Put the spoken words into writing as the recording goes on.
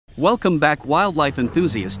Welcome back, wildlife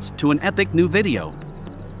enthusiasts, to an epic new video.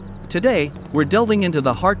 Today, we're delving into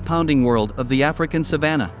the heart-pounding world of the African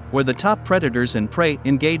savanna, where the top predators and prey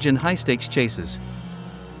engage in high-stakes chases.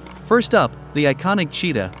 First up, the iconic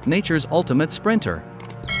cheetah, nature's ultimate sprinter.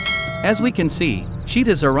 As we can see,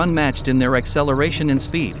 cheetahs are unmatched in their acceleration and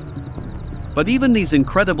speed. But even these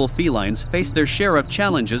incredible felines face their share of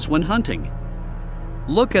challenges when hunting.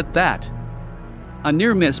 Look at that! A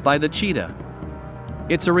near miss by the cheetah.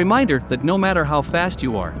 It's a reminder that no matter how fast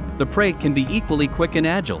you are, the prey can be equally quick and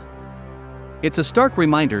agile. It's a stark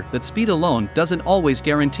reminder that speed alone doesn't always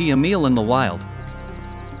guarantee a meal in the wild.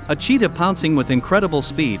 A cheetah pouncing with incredible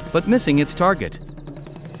speed but missing its target.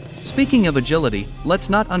 Speaking of agility, let's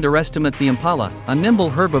not underestimate the Impala, a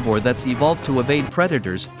nimble herbivore that's evolved to evade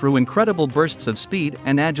predators through incredible bursts of speed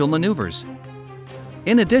and agile maneuvers.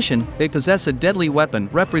 In addition, they possess a deadly weapon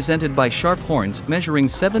represented by sharp horns measuring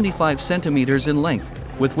 75 centimeters in length,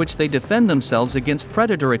 with which they defend themselves against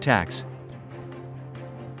predator attacks.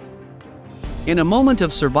 In a moment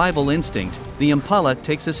of survival instinct, the Impala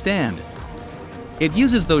takes a stand. It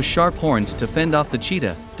uses those sharp horns to fend off the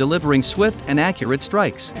cheetah, delivering swift and accurate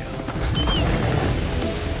strikes.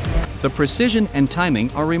 The precision and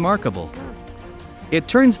timing are remarkable. It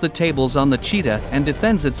turns the tables on the cheetah and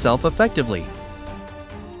defends itself effectively.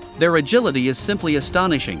 Their agility is simply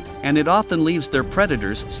astonishing, and it often leaves their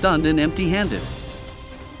predators stunned and empty-handed.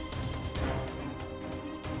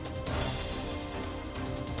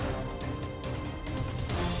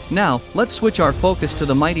 Now, let's switch our focus to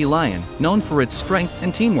the mighty lion, known for its strength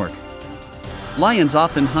and teamwork. Lions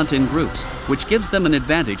often hunt in groups, which gives them an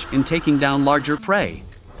advantage in taking down larger prey.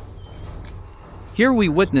 Here we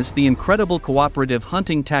witness the incredible cooperative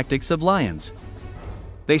hunting tactics of lions.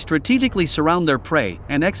 They strategically surround their prey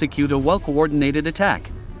and execute a well-coordinated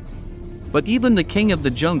attack. But even the king of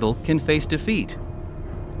the jungle can face defeat.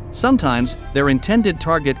 Sometimes, their intended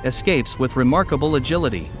target escapes with remarkable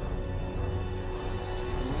agility.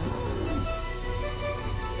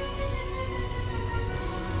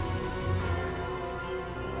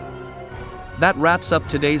 That wraps up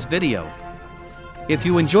today's video. If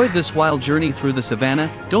you enjoyed this wild journey through the savannah,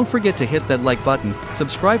 don't forget to hit that like button,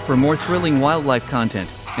 subscribe for more thrilling wildlife content,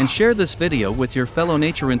 and share this video with your fellow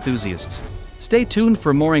nature enthusiasts. Stay tuned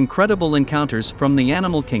for more incredible encounters from the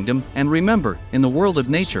animal kingdom, and remember, in the world of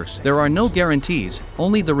nature, there are no guarantees,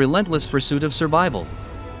 only the relentless pursuit of survival.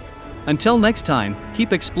 Until next time,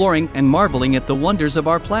 keep exploring and marveling at the wonders of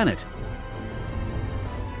our planet.